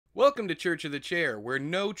Welcome to Church of the Chair, where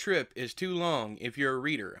no trip is too long if you're a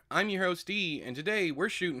reader. I'm your host E, and today we're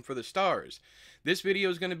shooting for the stars. This video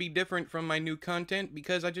is going to be different from my new content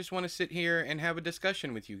because I just want to sit here and have a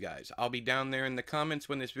discussion with you guys. I'll be down there in the comments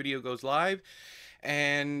when this video goes live,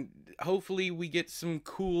 and hopefully we get some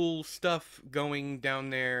cool stuff going down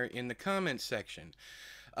there in the comments section.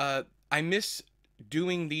 I miss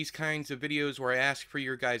doing these kinds of videos where I ask for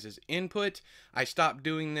your guys' input. I stopped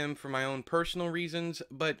doing them for my own personal reasons,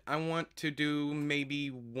 but I want to do maybe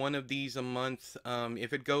one of these a month.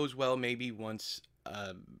 If it goes well, maybe once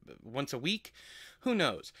a week. Who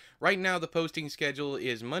knows? Right now, the posting schedule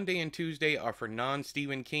is Monday and Tuesday are for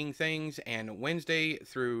non-Stephen King things, and Wednesday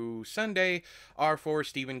through Sunday are for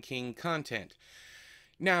Stephen King content.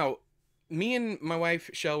 Now, me and my wife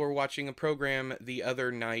Shell were watching a program the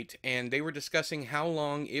other night, and they were discussing how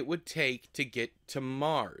long it would take to get to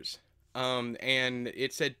Mars. And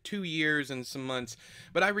it said 2 years and some months,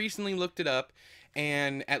 but I recently looked it up,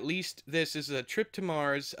 and at least this is a trip to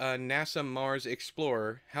Mars, NASA Mars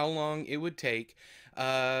Explorer, how long it would take.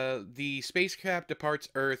 The spacecraft departs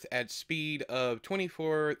Earth at speed of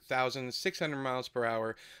 24,600 miles per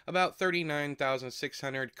hour, about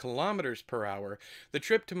 39,600 kilometers per hour. The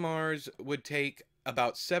trip to Mars would take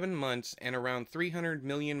about 7 months and around 300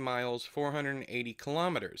 million miles, 480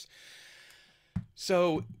 kilometers.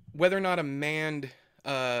 So, whether or not a manned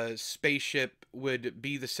spaceship would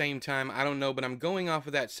be the same time, I don't know, but I'm going off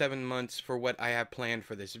of that 7 months for what I have planned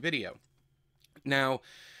for this video. Now,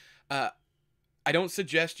 uh, I don't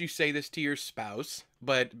suggest you say this to your spouse,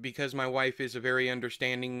 but because my wife is a very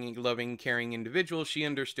understanding, loving, caring individual, she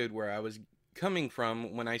understood where I was coming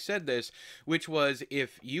from when I said this, which was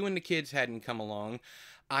if you and the kids hadn't come along,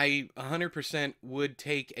 I 100% would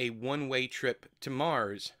take a one-way trip to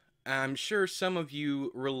Mars. I'm sure some of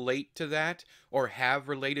you relate to that or have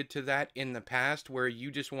related to that in the past where you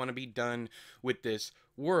just want to be done with this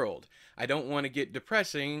world. I don't want to get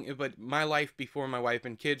depressing, but my life before my wife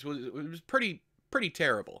and kids was pretty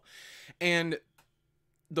terrible. And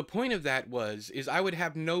the point of that is I would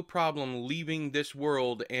have no problem leaving this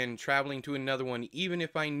world and traveling to another one even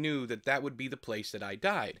if I knew that that would be the place that I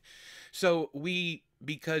died. So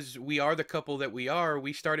because we are the couple that we are,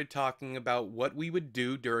 we started talking about what we would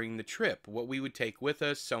do during the trip, what we would take with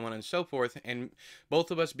us, so on and so forth. And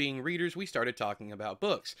both of us being readers, we started talking about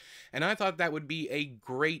books. And I thought that would be a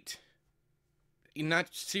great,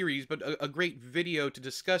 not series, but a great video to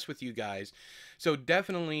discuss with you guys. So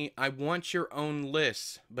definitely, I want your own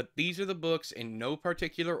lists, but these are the books in no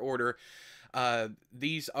particular order.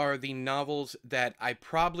 These are the novels that I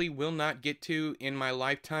probably will not get to in my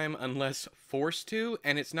lifetime unless forced to,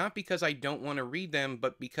 and it's not because I don't want to read them,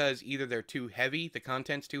 but because either they're too heavy, the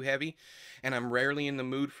content's too heavy, and I'm rarely in the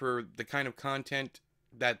mood for the kind of content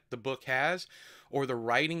that the book has, or the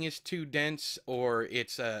writing is too dense, or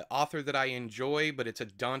it's an author that I enjoy, but it's a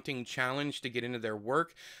daunting challenge to get into their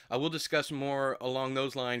work. We'll discuss more along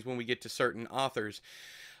those lines when we get to certain authors.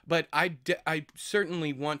 But I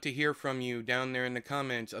certainly want to hear from you down there in the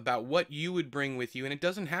comments about what you would bring with you. And it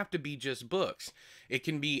doesn't have to be just books. It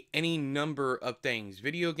can be any number of things.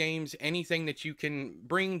 Video games, anything that you can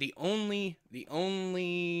bring. The only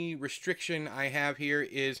restriction I have here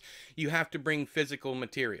is you have to bring physical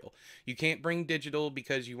material. You can't bring digital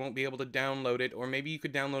because you won't be able to download it, or maybe you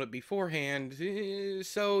could download it beforehand.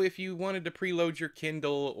 So if you wanted to preload your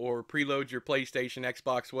Kindle or preload your PlayStation,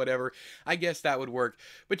 Xbox, whatever, I guess that would work.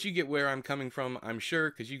 But you get where I'm coming from, I'm sure,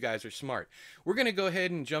 because you guys are smart. We're going to go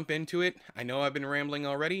ahead and jump into it. I know I've been rambling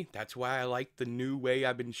already. That's why I like the new way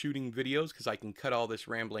I've been shooting videos, because I can cut all this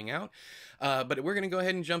rambling out. But we're going to go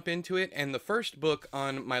ahead and jump into it. And the first book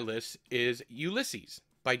on my list is Ulysses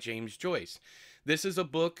by James Joyce. This is a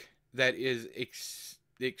book that is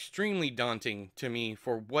extremely daunting to me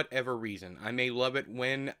for whatever reason. I may love it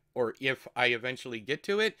when or if I eventually get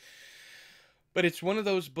to it. But it's one of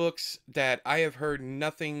those books that I have heard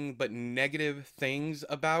nothing but negative things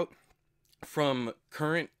about from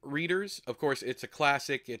current readers. Of course, it's a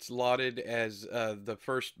classic. It's lauded as the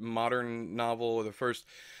first modern novel, or the first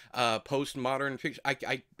postmodern fiction.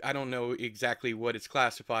 I don't know exactly what it's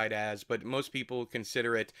classified as, but most people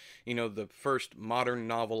consider it, the first modern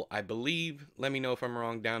novel, I believe. Let me know if I'm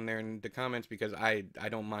wrong down there in the comments, because I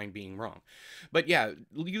don't mind being wrong. But yeah,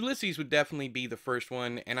 Ulysses would definitely be the first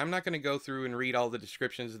one, and I'm not going to go through and read all the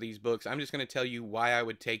descriptions of these books. I'm just going to tell you why I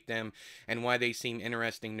would take them and why they seem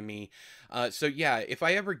interesting to me. So yeah, if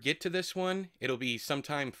I ever get to this one, it'll be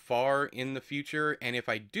sometime far in the future, and if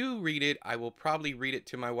I do read it, I will probably read it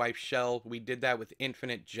to my wife Shell. We did that with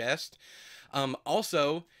Infinite Jest.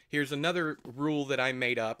 Also, here's another rule that I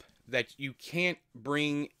made up that you can't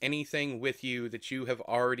bring anything with you that you have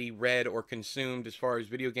already read or consumed as far as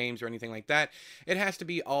video games or anything like that. It has to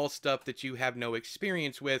be all stuff that you have no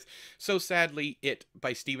experience with. So sadly, It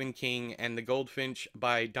by Stephen King and The Goldfinch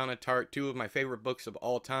by Donna Tartt, two of my favorite books of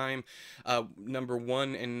all time, number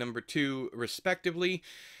 1 and number 2 respectively,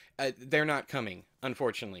 they're not coming,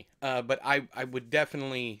 unfortunately. But I would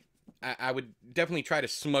definitely try to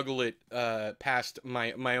smuggle it past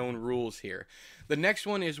my own rules here. The next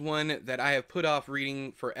one is one that I have put off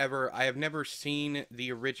reading forever. I have never seen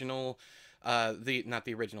the original,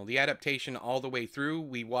 the adaptation all the way through.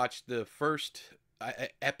 We watched the first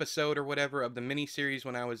episode or whatever of the miniseries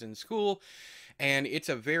when I was in school, and it's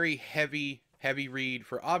a very heavy read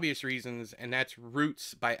for obvious reasons, and that's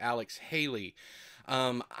Roots by Alex Haley.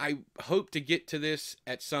 I hope to get to this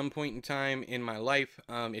at some point in time in my life.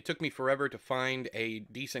 It took me forever to find a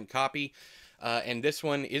decent copy, and this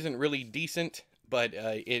one isn't really decent, but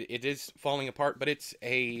it is falling apart. But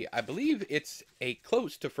I believe it's a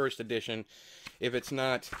close to first edition, if it's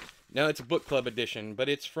not. No, it's a book club edition, but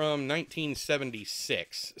it's from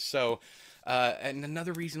 1976. So, and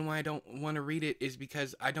another reason why I don't want to read it is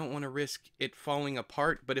because I don't want to risk it falling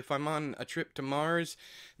apart. But if I'm on a trip to Mars,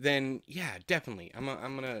 then yeah, definitely, I'm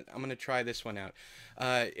gonna try this one out.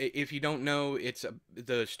 If you don't know,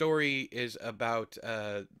 the story is about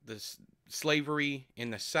slavery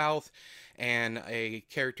in the South, and a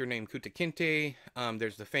character named Kunta Kinte.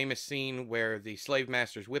 There's the famous scene where the slave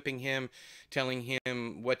master's whipping him, asking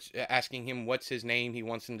him what's his name. He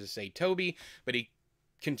wants him to say Toby, but he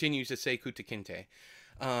continues to say Kunta Kinte.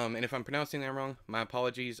 And if I'm pronouncing that wrong, my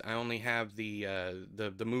apologies. I only have the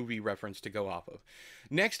movie reference to go off of.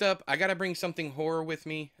 Next up, I gotta bring something horror with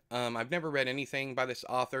me. I've never read anything by this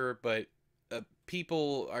author, but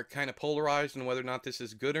people are kind of polarized on whether or not this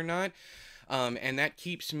is good or not. And that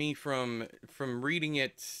keeps me from reading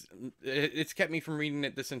it. It's kept me from reading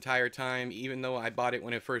it this entire time, even though I bought it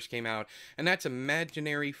when it first came out. And that's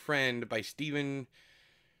Imaginary Friend by Stephen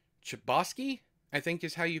Chbosky, I think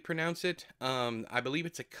is how you pronounce it. I believe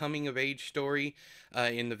it's a coming-of-age story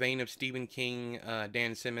in the vein of Stephen King,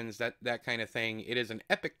 Dan Simmons, that kind of thing. It is an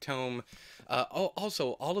epic tome.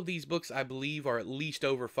 Also, all of these books, I believe, are at least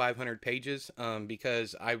over 500 pages,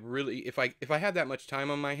 because I really, if I had that much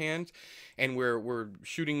time on my hands, and we're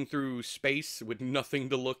shooting through space with nothing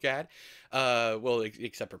to look at, well,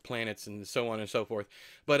 except for planets and so on and so forth.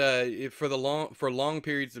 But for long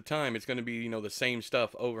periods of time, it's going to be the same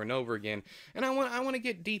stuff over and over again. And I want to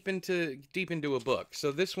get deep into a book.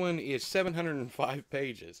 So this one is 705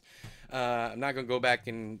 pages. I'm not going to go back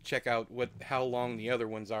and check out how long the other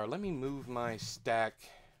ones are. Let me move my stack.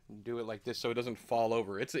 Do it like this so it doesn't fall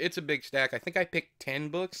over. It's a big stack. I think I picked 10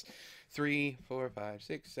 books. 3, 4, 5,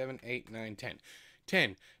 6, 7, 8, 9, 10.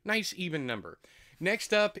 10. Nice even number.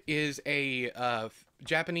 Next up is a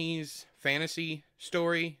Japanese fantasy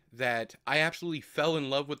story that I absolutely fell in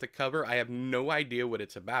love with the cover. I have no idea what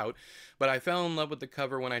it's about, but I fell in love with the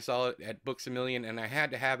cover when I saw it at Books A Million, and I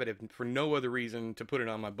had to have it for no other reason to put it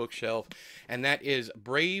on my bookshelf, and that is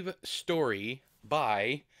Brave Story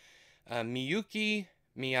by Miyuki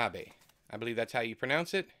Miyabe. I believe that's how you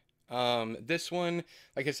pronounce it. This one,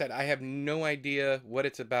 like I said, I have no idea what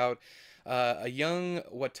it's about. A young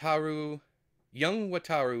Wataru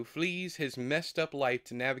flees his messed up life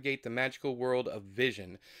to navigate the magical world of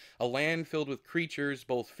Vision, a land filled with creatures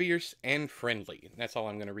both fierce and friendly. That's all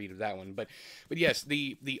I'm going to read of that one. But yes,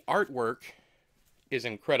 the artwork is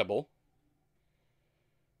incredible.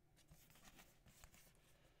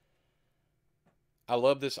 I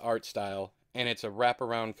love this art style. And it's a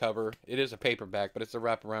wraparound cover. It is a paperback, but it's a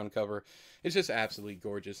wraparound cover. It's just absolutely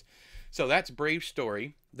gorgeous. So that's Brave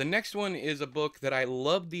Story. The next one is a book that I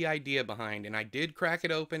loved the idea behind, and I did crack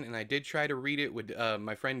it open, and I did try to read it with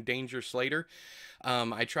my friend Danger Slater.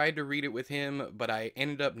 I tried to read it with him, but I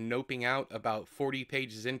ended up noping out about 40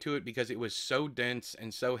 pages into it because it was so dense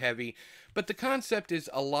and so heavy. But the concept is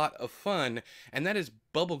a lot of fun, and that is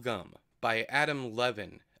Bubblegum by Adam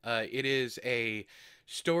Levin. It is a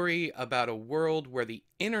story about a world where the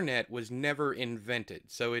internet was never invented.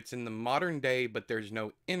 So it's in the modern day, but there's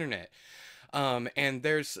no internet. And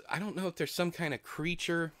I don't know if there's some kind of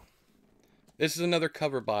creature. This is another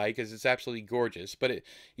cover buy because it's absolutely gorgeous. But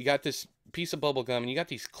you got this piece of bubble gum and you got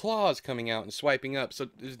these claws coming out and swiping up. So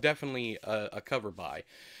there's definitely a cover buy.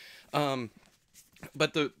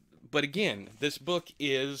 But again, this book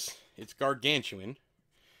it's gargantuan.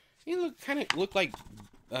 You kind of look like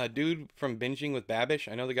dude from Binging with Babish.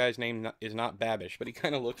 I know the guy's name is not Babish, but he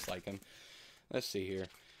kind of looks like him. Let's see here.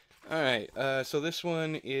 Alright, so this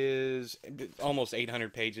one is almost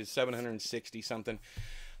 800 pages, 760 something.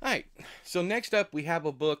 Alright, so next up we have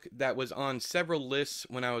a book that was on several lists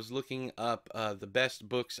when I was looking up the best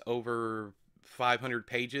books over 500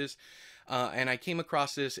 pages. And I came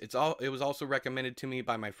across this. It was also recommended to me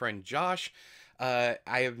by my friend Josh. I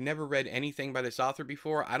have never read anything by this author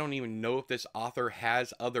before. I don't even know if this author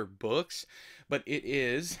has other books, but it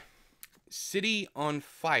is City on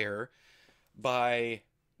Fire by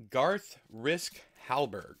Garth Risk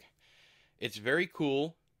Hallberg. It's very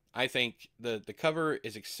cool. I think the cover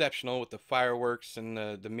is exceptional with the fireworks and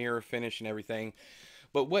the mirror finish and everything.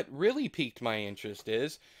 But what really piqued my interest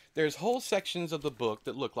is there's whole sections of the book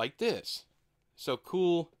that look like this. So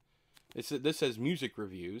cool. This says music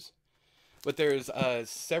reviews. But there's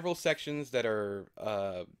several sections that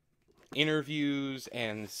are interviews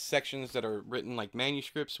and sections that are written like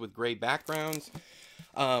manuscripts with gray backgrounds.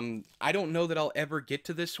 I don't know that I'll ever get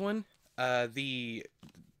to this one. The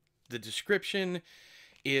description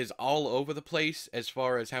is all over the place as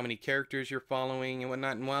far as how many characters you're following and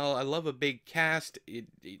whatnot. And while I love a big cast, it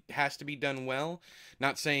has to be done well.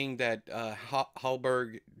 Not saying that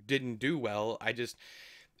Hallberg didn't do well.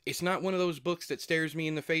 It's not one of those books that stares me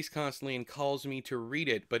in the face constantly and calls me to read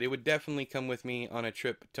it, but it would definitely come with me on a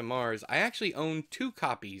trip to Mars. I actually own 2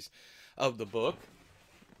 copies of the book,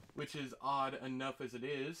 which is odd enough as it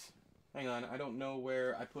is. Hang on, I don't know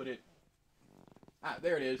where I put it. Ah,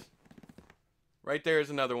 there it is. Right there is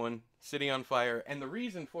another one, City on Fire. And the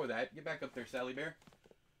reason for that, get back up there, Sally Bear.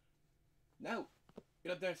 No,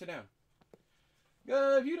 get up there and sit down.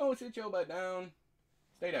 If you don't sit your butt down,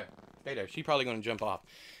 stay there. Stay there. She's probably going to jump off.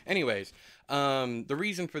 Anyways, the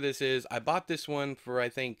reason for this is I bought this one for, I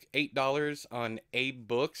think, $8 on Abe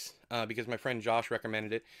Books because my friend Josh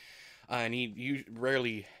recommended it. And he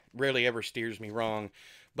rarely ever steers me wrong.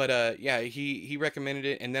 But yeah, he recommended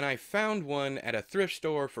it, and then I found one at a thrift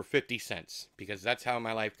store for 50 cents, because that's how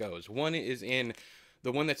my life goes.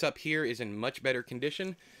 The one that's up here is in much better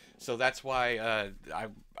condition, so that's why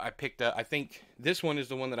I picked up, I think this one is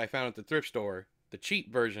the one that I found at the thrift store, the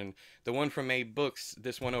cheap version. The one from Abe Books,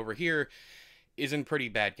 this one over here, is in pretty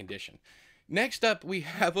bad condition. Next up, we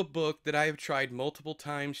have a book that I have tried multiple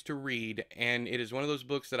times to read, and it is one of those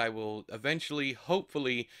books that I will eventually,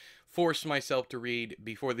 hopefully, force myself to read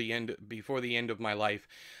before the end of my life,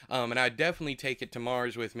 and I definitely take it to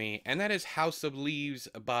Mars with me, and that is House of Leaves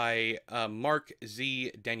by Mark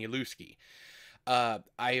Z. Danielewski.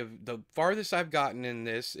 The farthest I've gotten in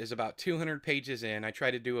this is about 200 pages in. I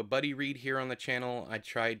tried to do a buddy read here on the channel. I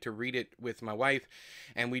tried to read it with my wife,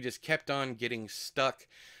 and we just kept on getting stuck.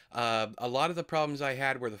 A lot of the problems I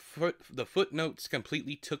had were the footnotes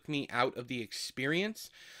completely took me out of the experience.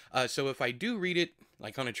 So if I do read it,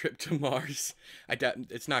 like on a trip to Mars,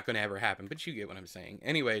 it's not going to ever happen, but you get what I'm saying.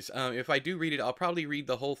 Anyways, if I do read it, I'll probably read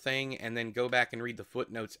the whole thing and then go back and read the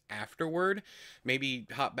footnotes afterward. Maybe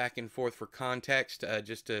hop back and forth for context,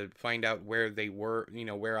 just to find out where they were,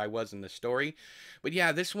 where I was in the story. But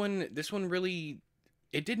yeah, this one really,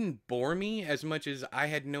 it didn't bore me as much as I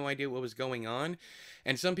had no idea what was going on.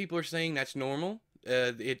 And some people are saying that's normal.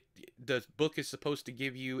 The book is supposed to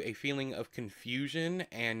give you a feeling of confusion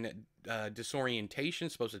and disorientation,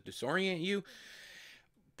 supposed to disorient you.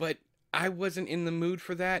 But I wasn't in the mood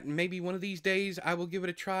for that. Maybe one of these days I will give it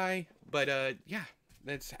a try. But yeah,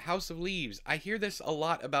 that's House of Leaves. I hear this a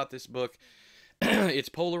lot about this book. It's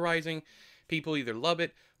polarizing. People either love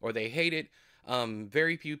it or they hate it.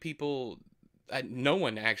 Very few people... no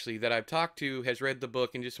one actually that I've talked to has read the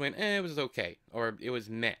book and just went, it was okay, or it was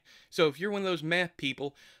meh. So if you're one of those meh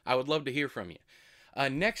people, I would love to hear from you.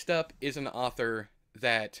 Next up is an author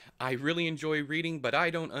that I really enjoy reading, but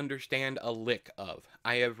I don't understand a lick of.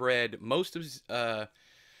 I have read most of,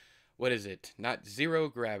 what is it? Not Zero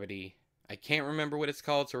Gravity. I can't remember what it's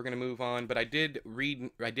called, so we're going to move on. But I did read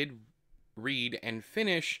and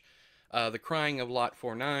finish The Crying of Lot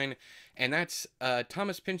 49, and that's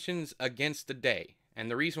Thomas Pynchon's Against the Day. And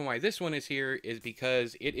the reason why this one is here is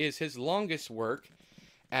because it is his longest work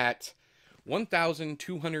at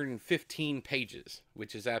 1,215 pages,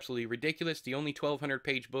 which is absolutely ridiculous. The only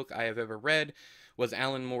 1,200-page book I have ever read was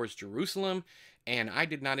Alan Moore's Jerusalem, and I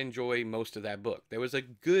did not enjoy most of that book. There was a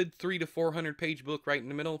good 300 to 400-page book right in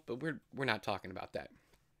the middle, but we're not talking about that.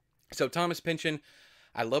 So Thomas Pynchon,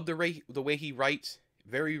 I love the way he writes.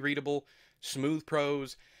 Very readable, smooth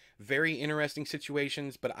prose, very interesting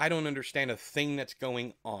situations, but I don't understand a thing that's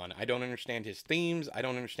going on. I don't understand his themes. I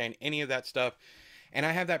don't understand any of that stuff. And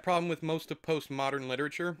I have that problem with most of postmodern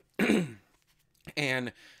literature.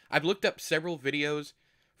 And I've looked up several videos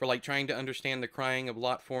for like trying to understand The Crying of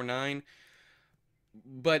Lot 49.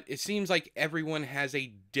 but it seems like everyone has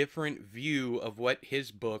a different view of what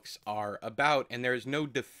his books are about, and there's no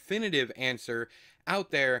definitive answer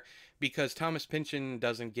out there because Thomas Pynchon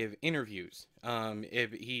doesn't give interviews.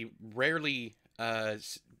 If he rarely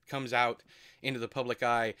comes out into the public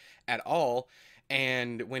eye at all,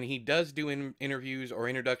 and when he does do interviews or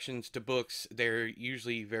introductions to books, they're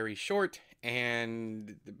usually very short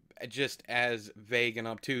and just as vague and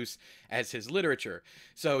obtuse as his literature.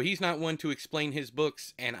 So he's not one to explain his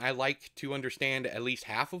books, and I like to understand at least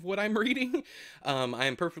half of what I'm reading. I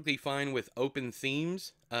am perfectly fine with open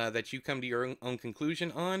themes that you come to your own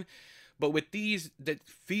conclusion on. But with these, that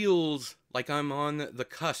feels like I'm on the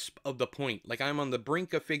cusp of the point, like I'm on the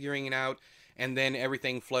brink of figuring it out, and then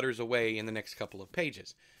everything flutters away in the next couple of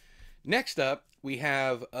pages. Next up, we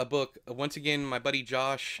have a book. Once again, my buddy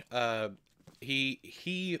Josh,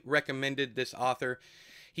 he recommended this author.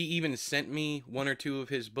 He even sent me one or two of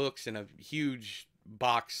his books in a huge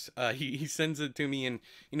box. He sends it to me in,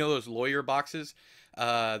 you know, those lawyer boxes,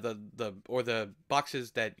 the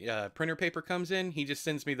boxes that printer paper comes in. He just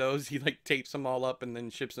sends me those. He like tapes them all up and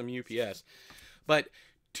then ships them UPS. But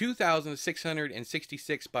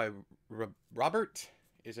 2666 by Roberto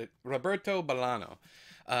Bolaño,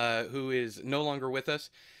 who is no longer with us.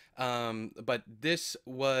 But this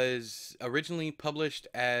was originally published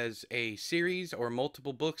as a series or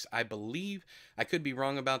multiple books, I believe. I could be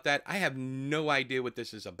wrong about that. I have no idea what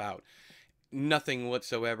this is about. Nothing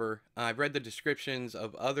whatsoever. I've read the descriptions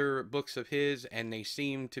of other books of his, and they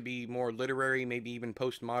seem to be more literary, maybe even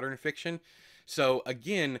postmodern fiction. So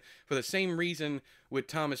again, for the same reason with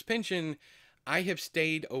Thomas Pynchon, I have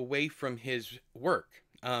stayed away from his work.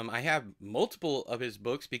 I have multiple of his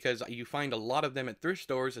books because you find a lot of them at thrift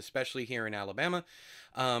stores, especially here in Alabama,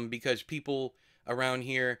 because people around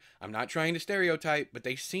here, I'm not trying to stereotype, but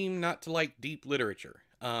they seem not to like deep literature.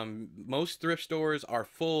 Most thrift stores are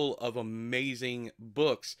full of amazing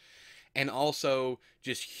books and also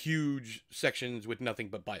just huge sections with nothing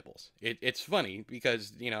but Bibles. It's funny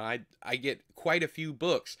because, you know, I get quite a few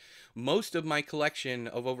books. Most of my collection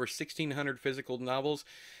of over 1,600 physical novels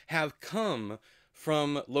have come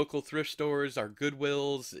from local thrift stores, our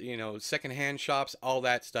Goodwills, you know, secondhand shops, all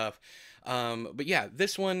that stuff. But yeah,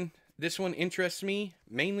 this one interests me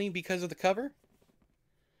mainly because of the cover.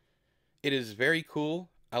 It is very cool.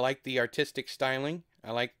 I like the artistic styling.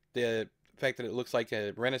 I like the fact that it looks like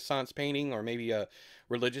a Renaissance painting or maybe a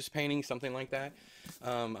religious painting, something like that.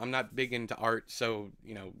 I'm not big into art, so,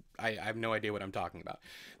 you know, I have no idea what I'm talking about.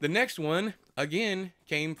 The next one, again,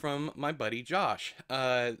 came from my buddy Josh.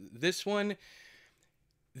 This one,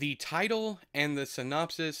 the title and the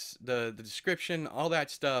synopsis, the description, all that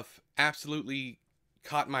stuff absolutely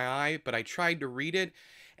caught my eye, but I tried to read it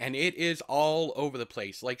and it is all over the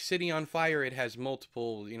place. Like City on Fire, it has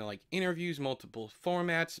multiple, you know, like interviews, multiple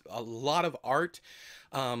formats, a lot of art,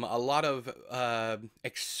 a lot of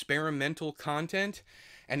experimental content.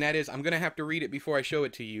 And that is, I'm going to have to read it before I show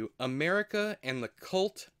it to you. America and the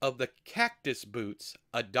Cult of the Cactus Boots,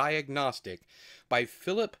 a Diagnostic by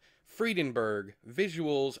Philip Friedenberg,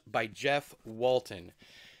 visuals by Jeff Walton.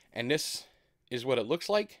 And this is what it looks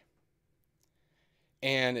like.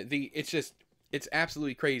 And it's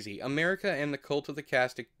absolutely crazy. America and the Cult of the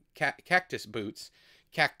Cactus Boots.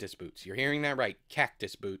 Cactus Boots. You're hearing that right.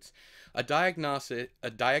 Cactus Boots. A diagnostic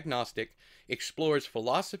explores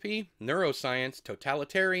philosophy, neuroscience,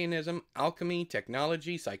 totalitarianism, alchemy,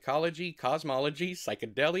 technology, psychology, cosmology,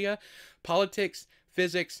 psychedelia, politics,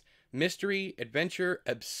 physics, mystery, adventure,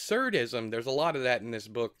 absurdism. There's a lot of that in this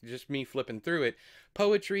book, just me flipping through it.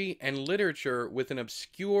 Poetry and literature with an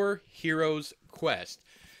obscure hero's quest.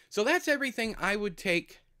 So that's everything I would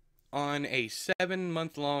take on a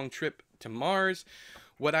 7-month-long trip to Mars.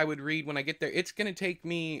 What I would read when I get there, it's going to take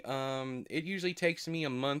me, it usually takes me a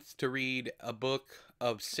month to read a book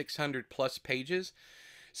of 600 plus pages.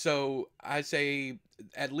 So I say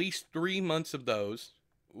at least 3 months of those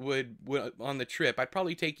would on the trip. I'd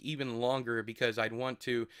probably take even longer because I'd want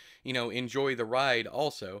to, you know, enjoy the ride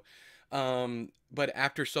also. But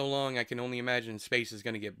after so long, I can only imagine space is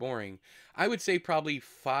going to get boring. I would say probably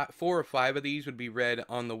 4 or 5 of these would be read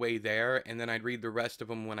on the way there, and then I'd read the rest of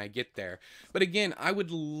them when I get there. But again, I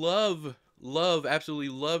would absolutely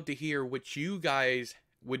love to hear what you guys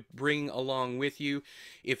would bring along with you.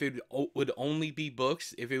 If it would only be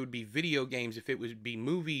books, if it would be video games, if it would be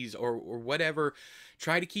movies or whatever.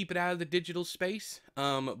 Try to keep it out of the digital space,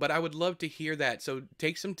 but I would love to hear that. So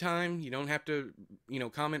take some time. You don't have to, you know,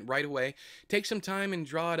 comment right away. Take some time and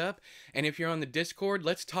draw it up. And if you're on the Discord,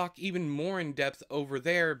 let's talk even more in depth over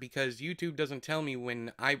there, because YouTube doesn't tell me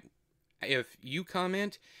if you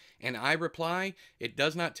comment and I reply, it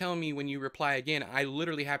does not tell me when you reply again. I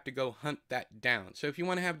literally have to go hunt that down. So if you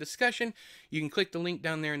want to have discussion, you can click the link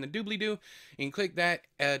down there in the doobly-doo. You can click that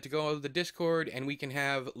to go over the Discord, and we can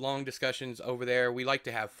have long discussions over there. We like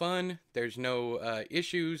to have fun. There's no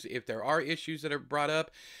issues. If there are issues that are brought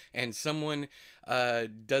up and someone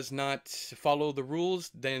does not follow the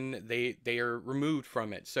rules, then they are removed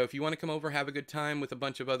from it. So if you want to come over, have a good time with a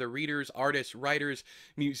bunch of other readers, artists, writers,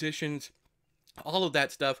 musicians, all of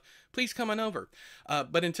that stuff, please come on over.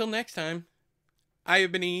 But until next time, I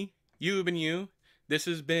have been E, you have been you. This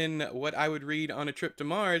has been What I Would Read on a Trip to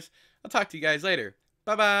Mars. I'll talk to you guys later.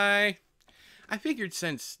 Bye-bye. I figured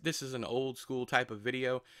since this is an old school type of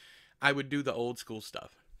video, I would do the old school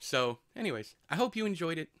stuff. So anyways, I hope you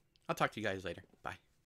enjoyed it. I'll talk to you guys later.